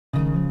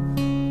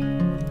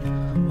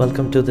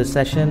Welcome to this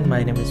session.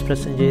 My name is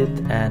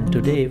Prasanjit, and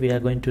today we are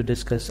going to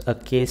discuss a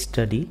case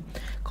study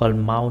called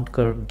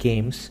Mountkirk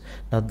Games.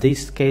 Now,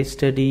 this case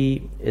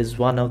study is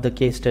one of the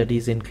case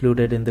studies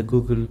included in the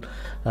Google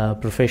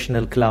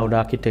Professional Cloud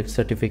Architect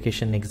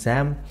Certification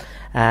exam,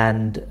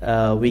 and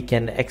we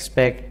can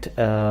expect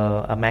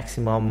a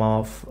maximum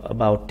of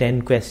about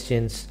 10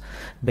 questions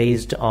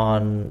based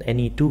on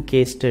any 2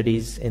 case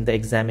studies in the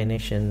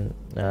examination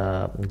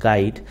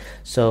guide.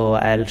 So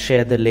I'll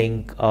share the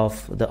link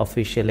of the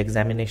official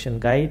examination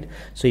guide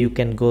so you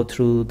can go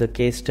through the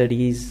case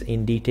studies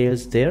in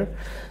details there.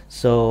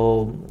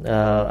 So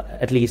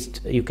at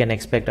least you can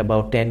expect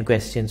about 10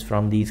 questions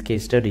from these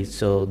case studies,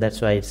 so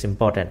that's why it's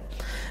important.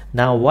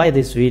 Now, why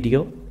this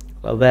video?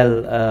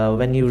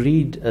 When you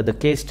read the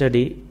case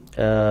study,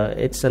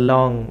 it's a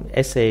long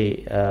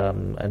essay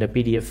and a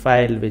PDF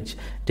file which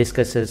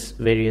discusses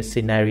various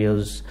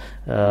scenarios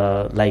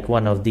like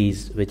one of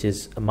these, which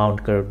is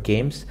Mountkirk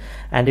Games,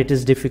 and it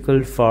is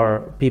difficult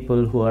for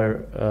people who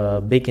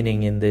are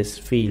beginning in this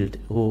field,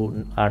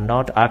 who are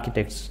not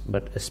architects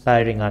but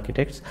aspiring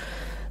architects,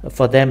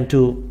 for them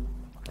to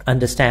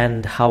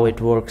understand how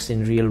it works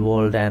in real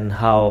world and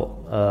how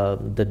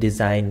the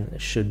design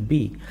should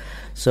be.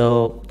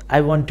 So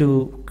I want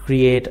to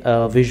create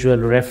a visual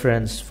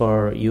reference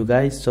for you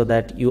guys so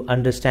that you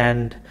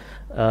understand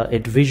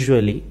it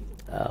visually,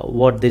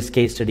 what this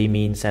case study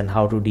means and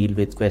how to deal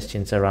with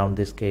questions around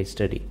this case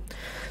study.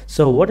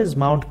 So what is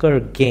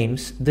Mountkirk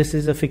Games? This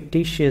is a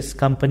fictitious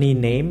company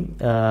name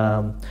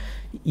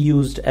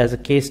used as a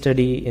case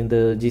study in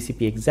the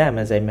GCP exam,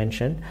 as I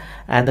mentioned,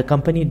 and the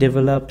company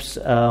develops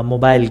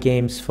mobile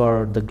games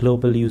for the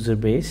global user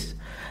base,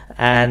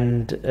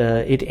 and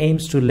it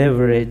aims to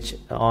leverage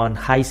on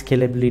high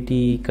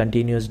scalability,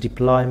 continuous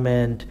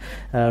deployment,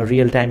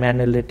 real-time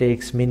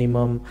analytics,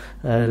 minimum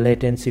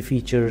latency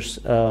features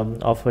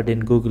offered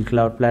in Google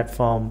Cloud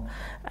Platform,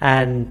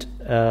 and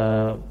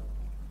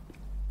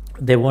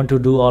they want to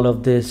do all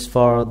of this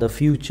for the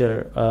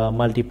future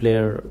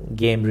multiplayer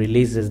game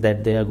releases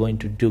that they are going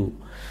to do.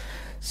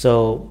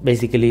 So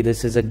basically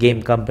this is a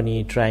game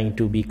company trying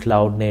to be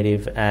cloud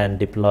native and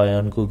deploy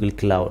on Google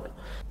Cloud.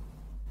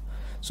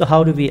 So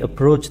how do we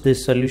approach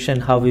this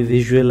solution? How we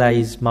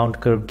visualize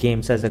Mountkirk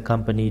Games as a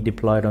company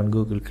deployed on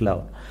Google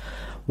Cloud?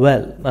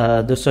 Well,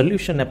 the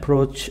solution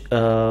approach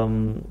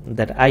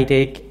that I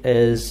take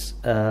is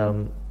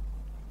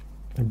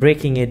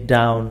breaking it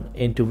down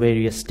into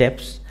various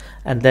steps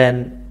and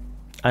then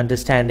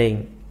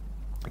understanding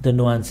the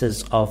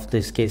nuances of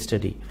this case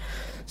study.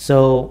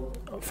 So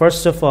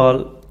first of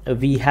all,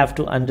 we have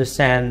to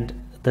understand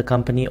the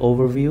company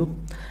overview,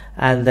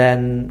 and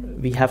then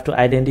we have to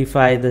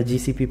identify the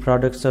GCP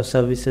products or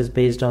services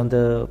based on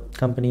the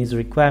company's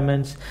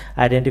requirements,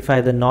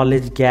 identify the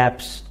knowledge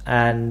gaps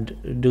and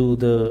do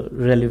the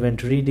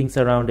relevant readings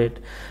around it,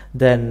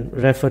 then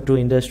refer to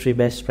industry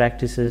best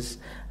practices,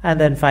 and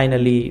then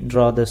finally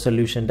draw the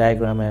solution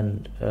diagram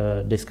and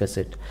discuss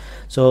it.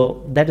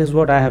 So that is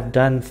what I have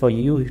done for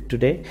you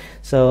today.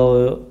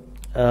 So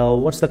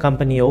what's the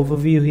company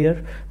overview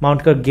here?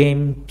 Mountkirk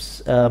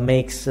Games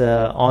makes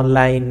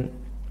online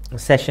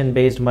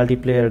session-based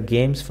multiplayer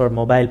games for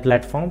mobile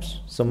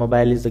platforms. So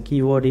mobile is the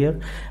keyword here,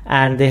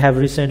 and they have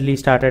recently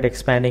started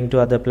expanding to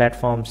other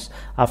platforms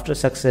after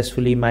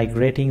successfully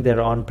migrating their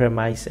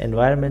on-premise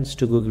environments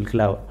to Google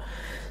Cloud.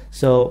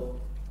 So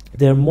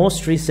their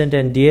most recent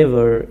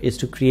endeavor is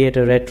to create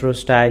a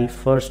retro-style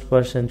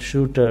first-person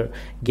shooter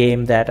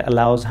game that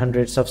allows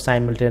hundreds of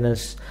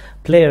simultaneous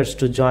players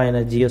to join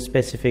a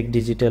geo-specific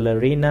digital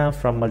arena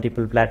from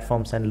multiple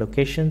platforms and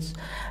locations,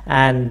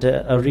 and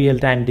a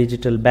real-time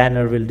digital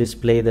banner will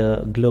display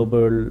the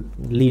global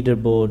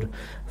leaderboard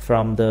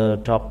from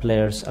the top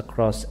players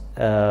across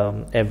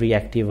every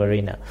active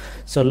arena.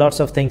 So lots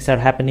of things are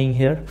happening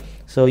here.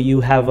 So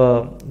you have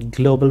a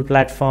global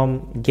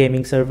platform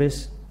gaming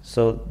service,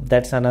 so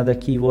that's another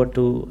keyword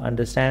to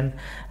understand,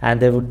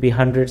 and there would be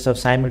hundreds of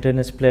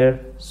simultaneous players,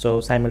 so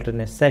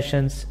simultaneous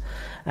sessions,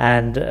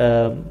 and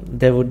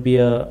there would be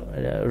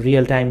a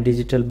real-time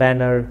digital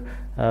banner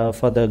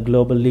for the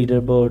global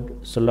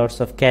leaderboard, so lots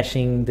of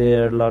caching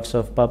there, lots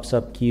of pubs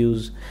up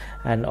queues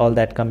and all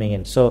that coming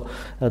in. So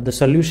the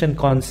solution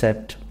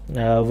concept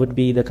would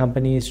be the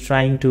company is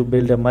trying to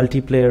build a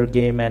multiplayer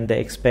game and they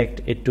expect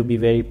it to be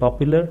very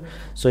popular,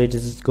 so it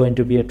is going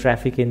to be a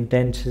traffic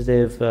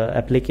intensive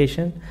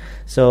application.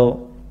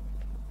 So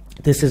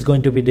this is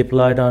going to be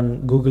deployed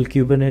on Google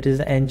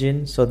Kubernetes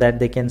engine so that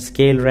they can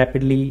scale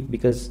rapidly,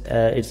 because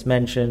it's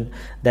mentioned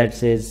that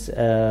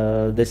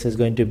this is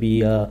going to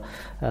be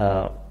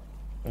a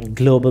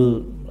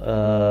global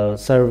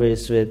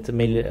service with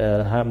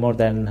more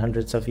than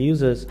hundreds of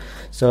users.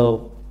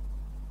 So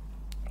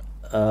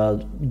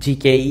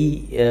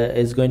GKE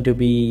is going to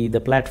be the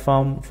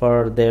platform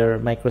for their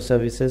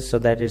microservices so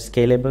that it's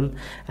scalable,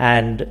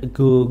 and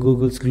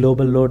Google's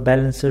global load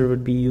balancer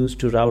would be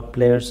used to route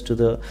players to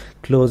the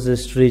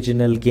closest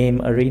regional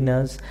game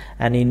arenas,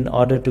 and in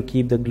order to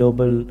keep the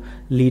global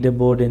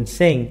leaderboard in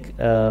sync,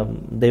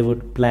 they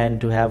would plan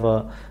to have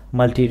a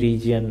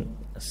multi-region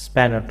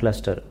spanner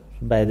cluster.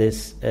 by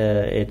this,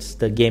 it's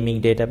the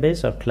gaming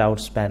database or cloud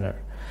spanner.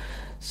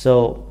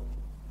 So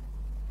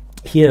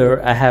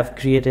here I have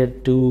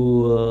created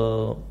two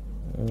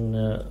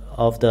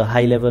of the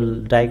high level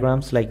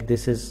diagrams. Like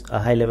this is a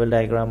high level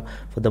diagram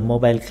for the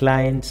mobile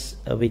clients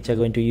which are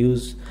going to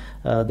use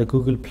the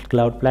Google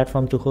Cloud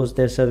Platform to host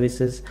their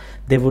services.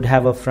 They would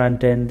have a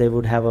front end, they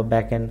would have a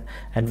back end,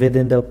 and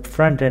within the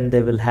front end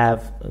they will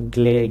have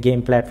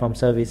game platform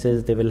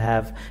services, they will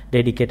have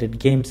dedicated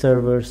game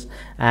servers,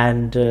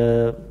 and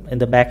in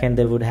the back end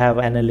they would have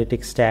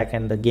analytics stack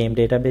and the game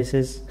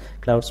databases,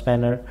 Cloud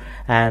Spanner,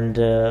 and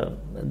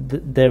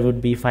there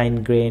would be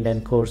fine-grained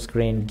and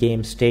coarse-grained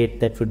game state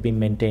that would be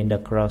maintained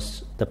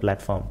across the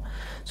platform.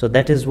 So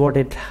that is what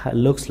it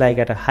looks like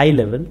at a high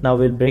level. Now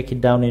we'll break it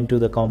down into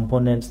the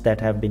components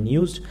that have been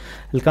used.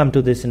 We'll come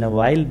to this in a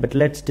while, but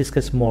let's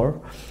discuss more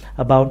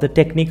about the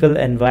technical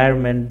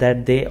environment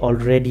that they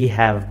already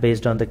have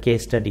based on the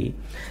case study.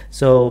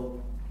 So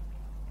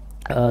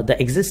the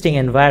existing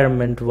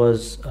environment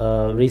was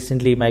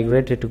recently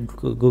migrated to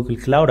Google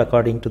Cloud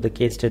according to the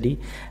case study,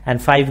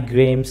 and 5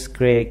 games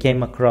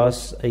came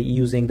across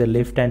using the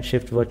lift and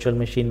shift virtual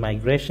machine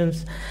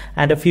migrations,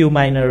 and a few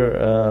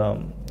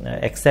minor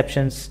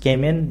exceptions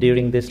came in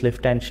during this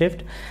lift and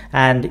shift,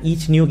 and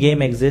each new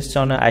game exists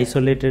on an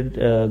isolated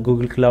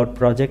Google Cloud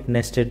project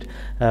nested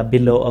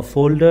below a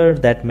folder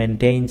that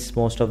maintains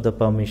most of the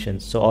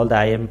permissions. So all the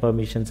IAM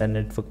permissions and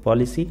network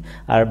policy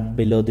are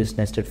below this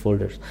nested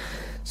folders.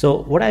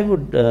 So what I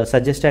would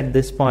suggest at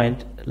this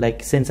point,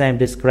 like since I am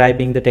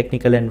describing the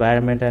technical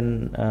environment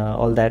and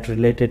all that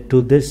related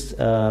to this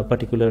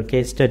particular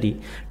case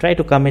study, try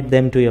to commit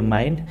them to your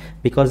mind,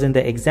 because in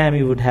the exam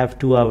you would have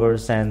 2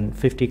 hours and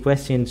 50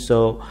 questions,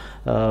 so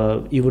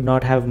you would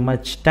not have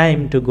much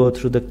time to go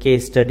through the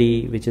case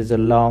study, which is a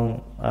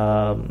long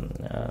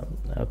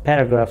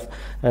paragraph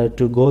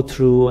to go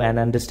through and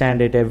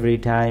understand it every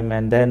time,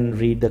 and then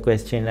read the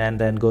question and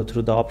then go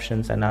through the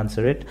options and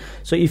answer it.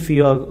 So if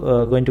you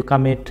are going to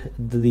commit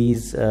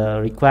these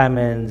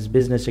requirements,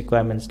 business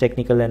requirements,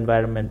 technical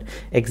environment,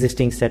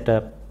 existing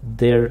setup,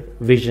 their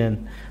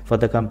vision for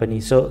the company,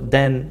 so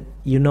then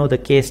you know the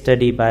case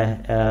study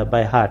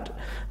by heart.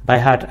 By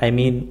heart I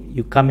mean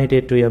you commit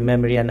it to your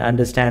memory and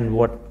understand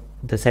what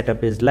the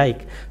setup is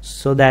like,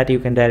 so that you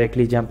can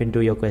directly jump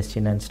into your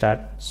question and start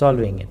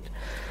solving it.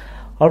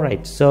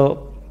 Alright,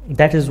 so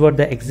that is what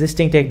the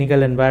existing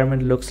technical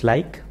environment looks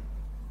like.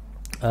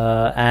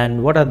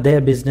 And what are their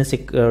business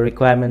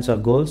requirements or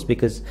goals,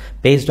 because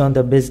based on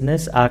the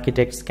business,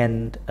 architects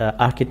can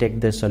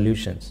architect their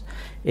solutions.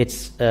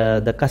 It's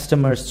the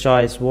customer's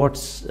choice,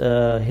 what's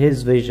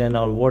his vision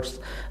or what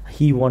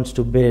he wants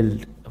to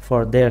build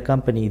for their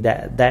company,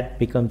 that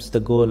becomes the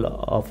goal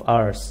of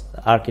ours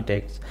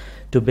architects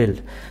to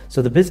build.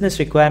 So the business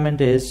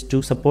requirement is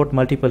to support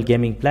multiple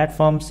gaming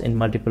platforms in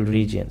multiple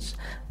regions.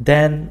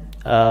 Then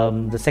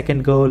the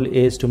second goal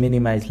is to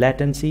minimize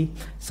latency,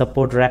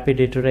 support rapid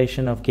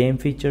iteration of game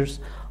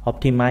features,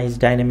 optimize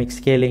dynamic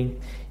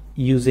scaling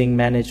using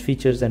managed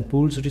features and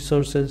pools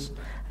resources,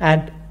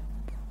 and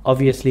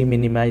obviously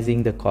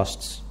minimizing the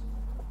costs.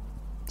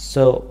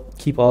 So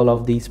keep all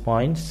of these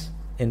points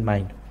in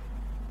mind.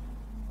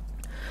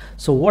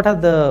 So what are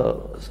the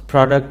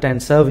product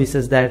and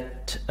services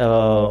that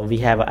we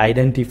have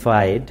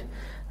identified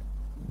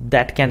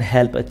that can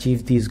help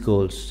achieve these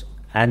goals?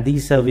 And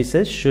these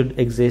services should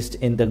exist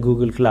in the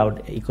Google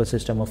Cloud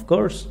ecosystem, of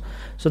course,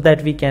 so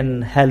that we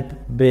can help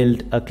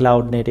build a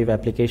cloud native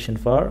application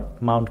for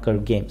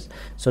Mountkirk games.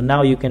 So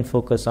now you can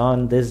focus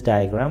on this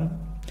diagram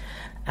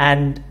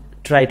and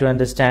try to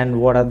understand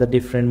what are the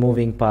different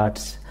moving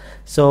parts.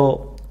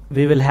 So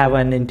we will have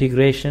an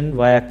integration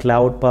via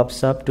Cloud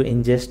PubSub to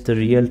ingest the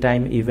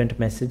real-time event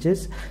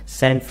messages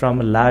sent from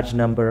a large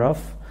number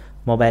of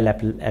mobile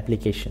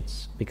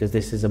applications, because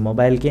this is a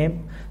mobile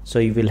game, so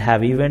you will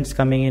have events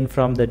coming in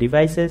from the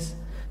devices.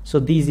 So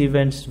these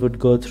events would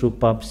go through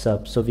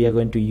PubSub, so we are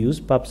going to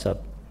use PubSub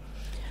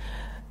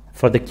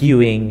for the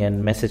queuing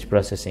and message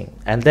processing.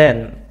 And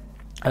then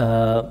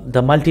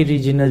the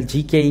multi-regional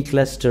GKE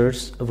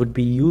clusters would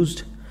be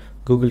used,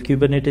 Google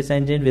Kubernetes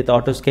Engine with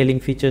auto-scaling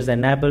features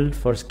enabled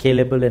for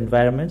scalable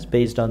environments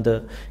based on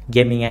the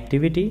gaming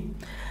activity.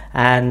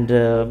 And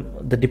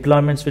the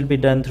deployments will be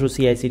done through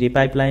CI/CD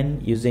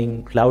pipeline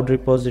using Cloud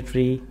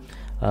Repository,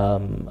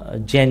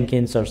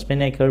 Jenkins or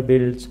Spinnaker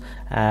builds,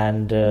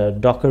 and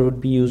Docker would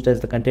be used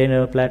as the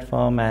container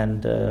platform,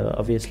 and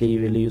obviously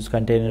we'll use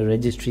container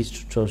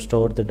registries to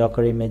store the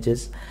Docker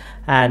images,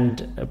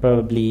 and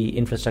probably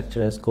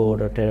infrastructure as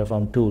code or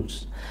Terraform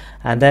tools.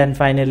 And then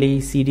finally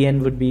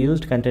CDN would be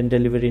used, Content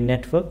Delivery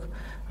Network,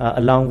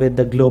 along with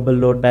the global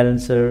load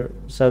balancer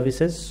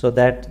services, so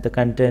that the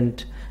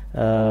content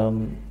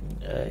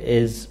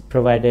is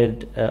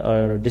provided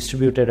or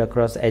distributed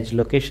across edge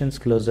locations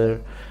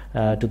closer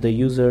to the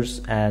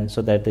users, and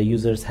so that the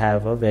users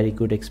have a very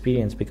good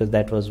experience, because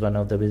that was one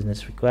of the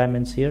business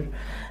requirements here,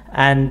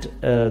 and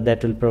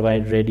that will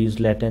provide reduced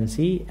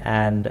latency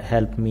and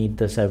help meet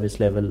the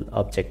service level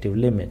objective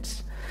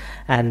limits.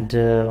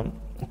 And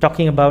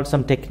talking about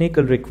some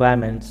technical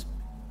requirements,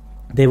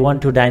 They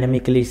want to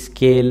dynamically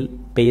scale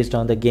based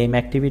on the game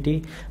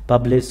activity,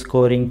 publish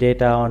scoring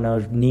data on a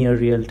near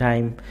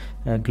real-time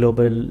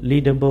global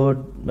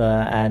leaderboard,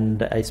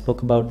 and I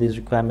spoke about these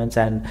requirements,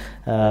 and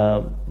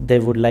they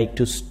would like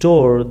to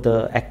store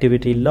the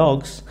activity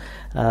logs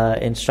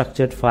in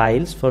structured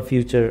files for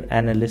future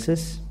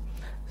analysis,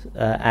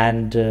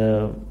 and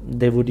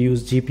they would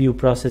use GPU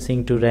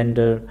processing to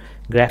render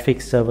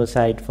graphics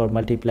server-side for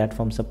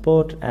multi-platform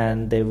support,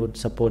 and they would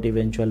support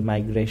eventual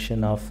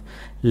migration of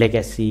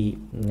legacy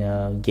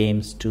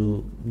games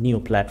to new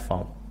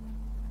platform.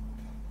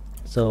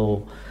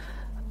 So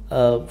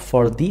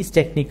for these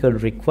technical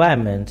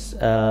requirements,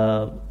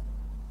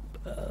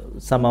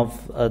 some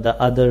of the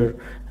other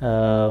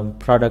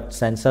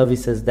products and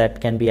services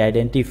that can be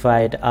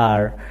identified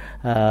are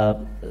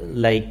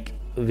like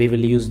we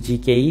will use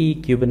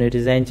GKE,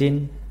 Kubernetes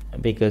Engine,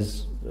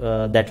 because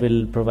that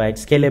will provide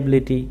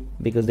scalability,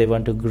 because they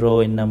want to grow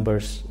in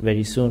numbers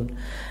very soon.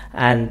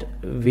 And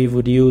we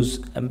would use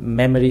a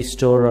memory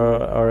store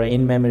or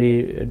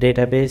in-memory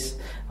database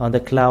on the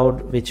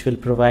cloud, which will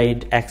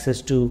provide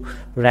access to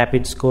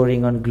rapid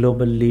scoring on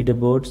global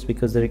leaderboards,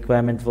 because the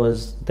requirement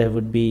was there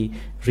would be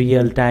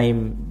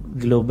real-time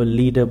global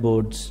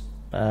leaderboards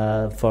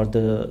for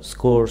the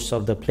scores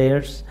of the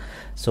players.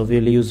 So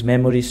we'll use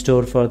memory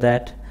store for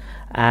that,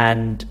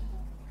 and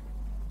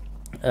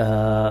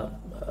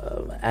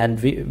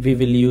we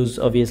will use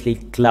obviously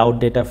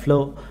cloud data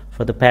flow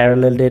for the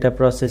parallel data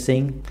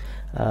processing,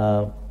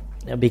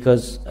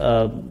 because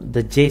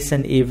the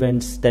JSON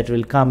events that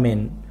will come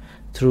in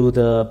through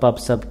the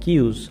pub/sub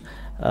queues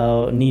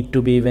need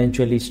to be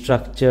eventually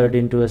structured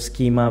into a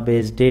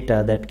schema-based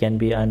data that can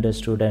be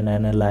understood and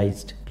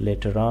analyzed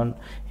later on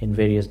in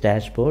various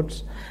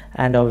dashboards.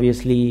 And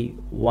obviously,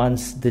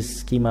 once this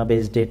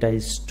schema-based data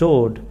is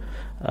stored,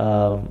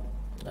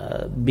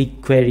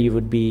 BigQuery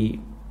would be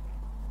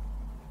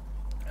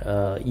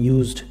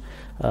used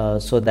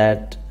so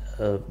that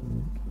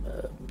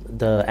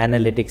the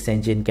analytics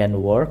engine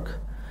can work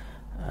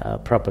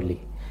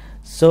properly.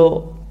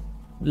 So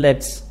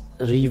let's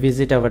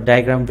revisit our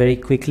diagram very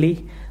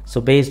quickly.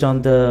 So based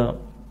on the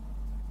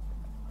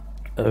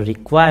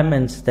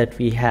requirements that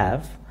we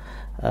have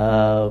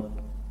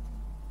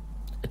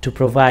to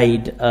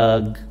provide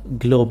a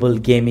global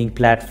gaming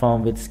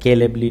platform with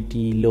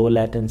scalability, low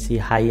latency,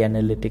 high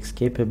analytics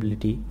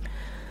capability,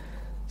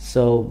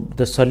 so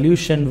the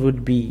solution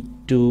would be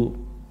to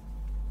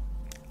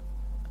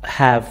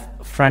have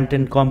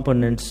front-end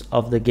components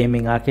of the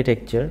gaming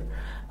architecture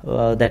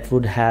that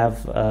would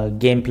have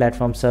game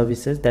platform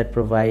services that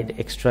provide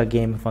extra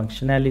game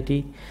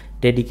functionality,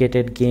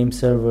 dedicated game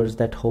servers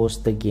that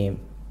host the game.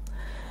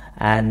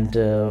 And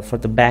for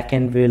the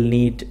backend, we'll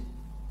need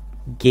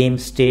game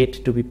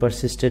state to be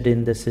persisted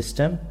in the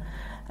system,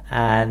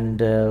 and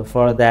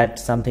for that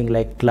something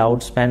like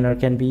Cloud Spanner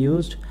can be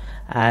used,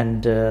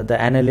 and the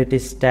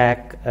analytics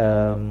stack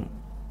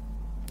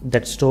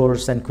that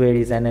stores and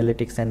queries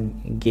analytics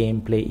and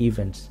gameplay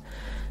events.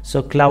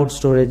 So cloud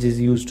storage is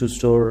used to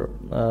store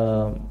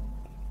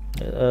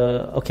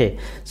okay,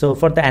 so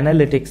for the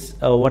analytics,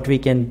 what we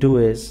can do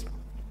is,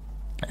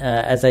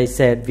 as I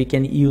said, we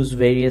can use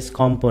various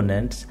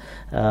components.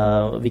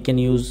 We can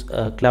use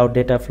cloud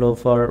data flow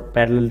for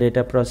parallel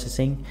data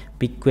processing,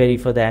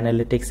 BigQuery for the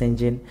analytics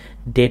engine,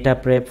 data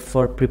prep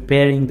for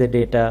preparing the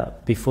data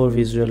before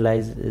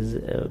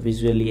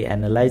visually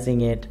analyzing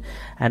it,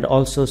 and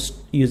also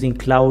using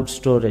cloud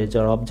storage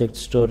or object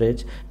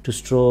storage to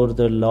store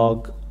the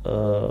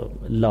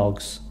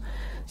logs.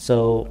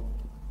 So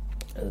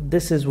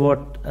this is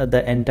what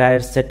the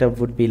entire setup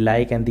would be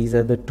like, and these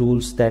are the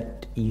tools that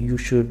you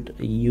should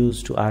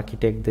use to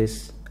architect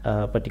this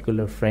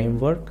particular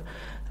framework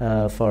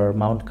for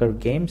Mountkirk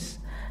games,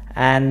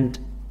 and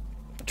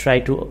try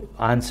to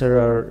answer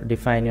or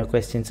define your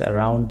questions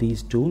around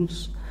these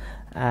tools.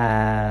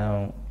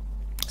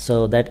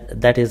 So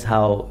that is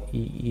how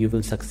you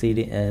will succeed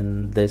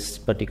in this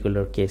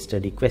particular case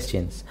study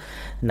questions.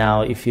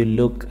 Now if you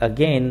look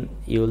again,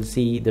 you will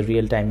see the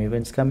real-time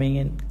events coming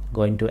in,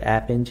 going to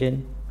App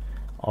Engine,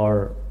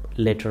 or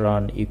later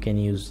on you can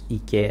use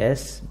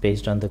EKS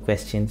based on the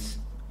questions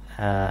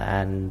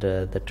and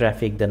the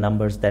traffic, the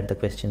numbers that the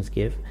questions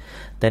give.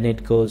 Then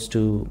it goes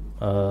to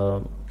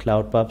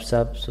Cloud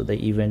Pub/Sub, so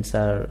the events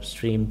are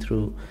streamed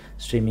through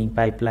streaming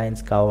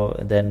pipelines,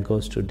 then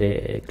goes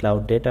to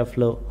Cloud Data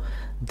Flow,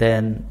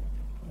 then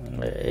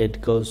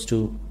it goes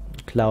to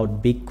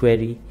Cloud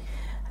BigQuery,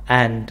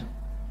 and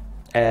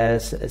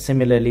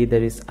similarly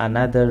there is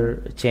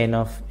another chain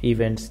of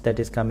events that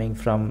is coming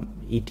from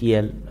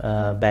ETL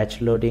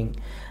batch loading,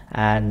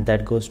 and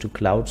that goes to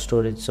cloud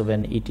storage. So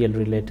when ETL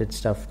related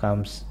stuff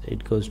comes,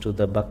 it goes to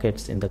the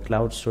buckets in the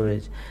cloud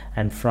storage,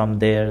 and from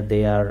there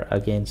they are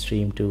again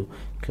streamed to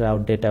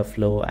Cloud Data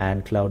Flow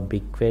and Cloud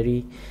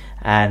BigQuery.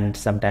 And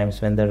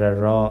sometimes when there are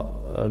raw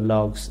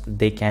logs,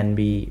 they can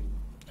be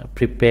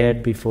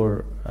prepared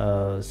before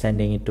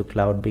sending it to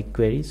Cloud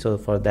BigQuery. So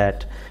for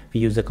that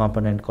we use a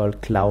component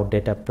called Cloud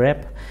Data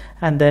Prep.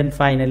 And then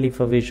finally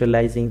for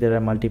visualizing, there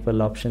are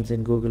multiple options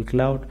in Google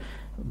Cloud.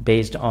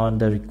 based on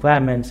the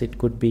requirements. It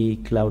could be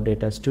Cloud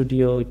Data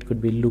Studio, it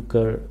could be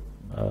Looker,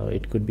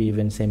 it could be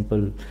even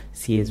simple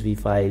CSV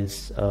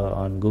files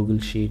on Google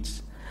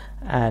Sheets,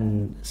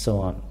 and so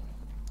on.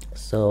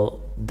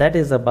 So that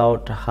is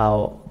about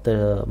how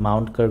the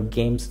Mountkirk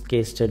games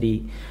case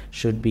study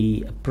should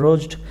be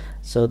approached.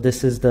 So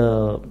this is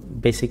the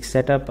basic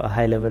setup, a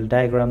high level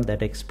diagram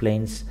that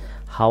explains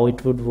how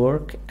it would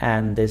work,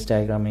 and this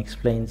diagram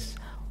explains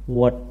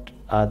what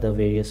are the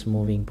various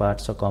moving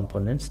parts or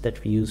components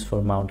that we use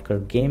for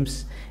Mountkirk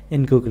games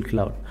in Google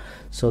Cloud.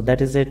 So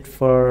that is it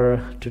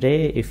for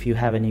today. If you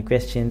have any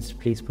questions,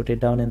 please put it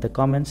down in the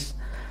comments.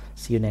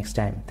 See you next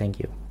time. Thank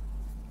you.